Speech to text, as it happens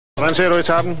Hvordan ser du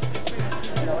etappen?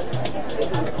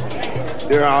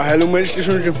 Det er halvumenneskelig,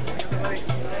 synes jeg.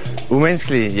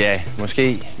 Umenneskelig? Ja,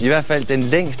 måske. I hvert fald den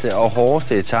længste og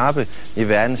hårdeste etape i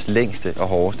verdens længste og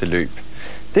hårdeste løb.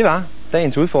 Det var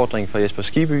dagens udfordring for Jesper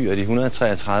Skibby og de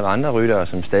 133 andre ryttere,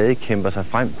 som stadig kæmper sig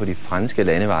frem på de franske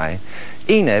landeveje.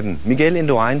 En af dem, Miguel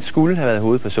Indurain, skulle have været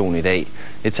hovedperson i dag.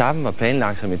 Etappen var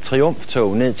planlagt som et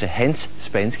triumftog ned til hans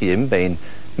spanske hjemmebane,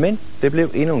 men det blev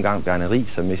endnu en gang Bjarne Riis,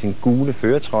 som med sin gule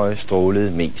førertrøje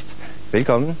strålede mest.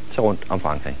 Velkommen til Rundt om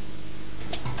Frankrig.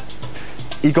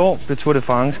 I går blev Tour de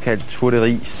France kaldt Tour de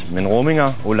Riis, men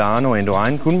Rumminger, Olano og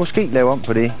Indurain kunne måske lave om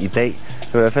på det i dag.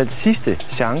 Det var i hvert fald sidste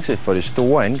chance for det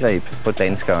store angreb på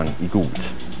danskeren i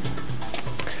gult.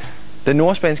 Den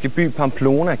nordspanske by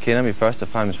Pamplona kender vi først og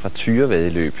fremmest fra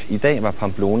tyrevæddeløb. I dag var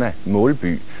Pamplona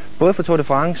målby, både for Tour de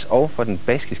France og for den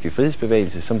baskiske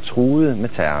frihedsbevægelse, som truede med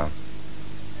terror.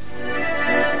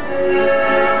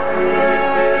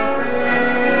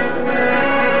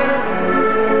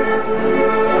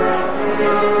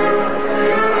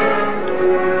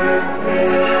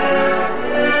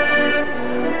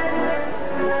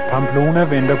 Pamplona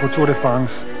venter på Tour de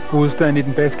France. Hovedstaden i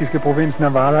den baskiske provins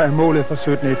Navarra er målet for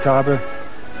 17. etape.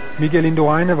 Miguel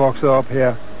Indurain er vokset op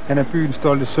her. Han er byens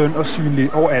stolte søn og synlig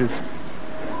overalt.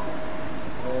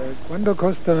 ¿Cuánto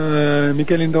costa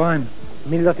Miguel Indurain?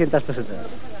 1.200 pesetas.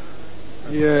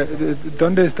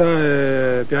 ¿Dónde está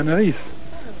Bjarne Riis?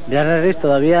 Bjarne Riis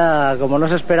todavía, como no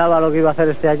se esperaba lo que iba a hacer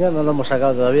este año, no lo hemos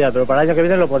sacado todavía, pero para el año que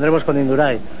viene lo pondremos con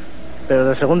Indurain. Pero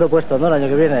del segundo puesto, ¿no? El año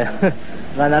que viene.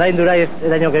 Ganará Indurain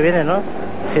el año que viene, ¿no?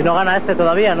 Si no gana este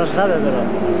todavía, no se sabe, pero...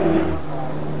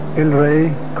 El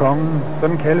Rey, kongen.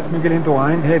 Sådan kaldes Miguel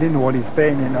Indurain her i det nordlige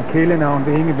Spanien, og kælenavn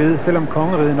vil ingen ved, selvom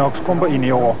kongeriget nok skrumper ind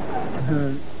i år.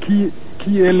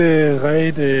 Qui el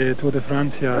Rey de Tour de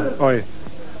Francia hoy?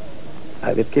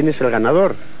 A ver, ¿quién es el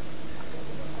ganador?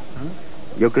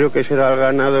 Yo creo que será el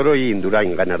ganador hoy,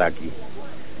 Indurain ganará aquí.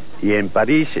 Y en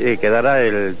París quedará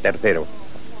el tercero.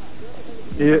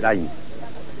 Indurain.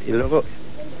 Y luego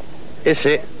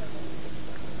ese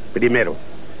primero.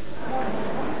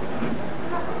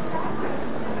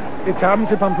 Etappen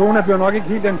til Pamplona bliver nok ikke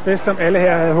helt den fest, som alle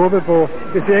her havde håbet på.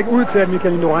 Det ser ikke ud til, at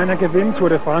Miguel Indurain kan vinde Tour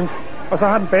de France. Og så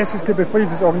har den baskiske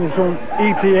befrielsesorganisation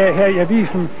ETA her i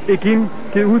avisen igen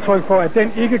givet udtryk for, at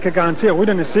den ikke kan garantere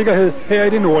rytternes sikkerhed her i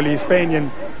det nordlige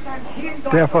Spanien.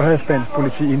 Derfor havde spansk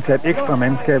politi indsat ekstra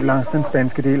mandskab langs den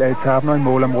spanske del af etappen og i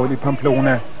målområdet i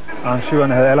Pamplona.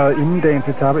 Arrangørerne havde allerede inden dagens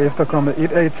etape efterkommet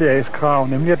et af ETA's krav,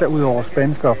 nemlig at der udover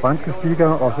spanske og franske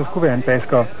speakere også skulle være en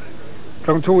basker.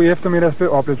 Klokken 2 i eftermiddags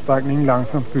blev opløbsstrækningen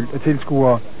langsomt fyldt af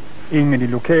tilskuere. Ingen af de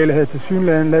lokale havde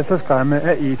tilsyneladende ladet sig skræmme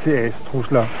af ETA's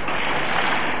trusler.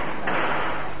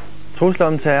 Trusler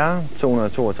om terror,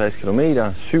 262 km,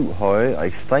 7 høje og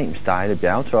ekstremt stejle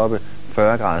bjergtoppe,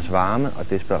 40 graders varme og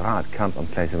desperat kamp om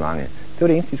klassementet. Det var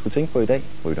det eneste, vi skulle tænke på i dag,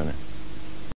 rytterne.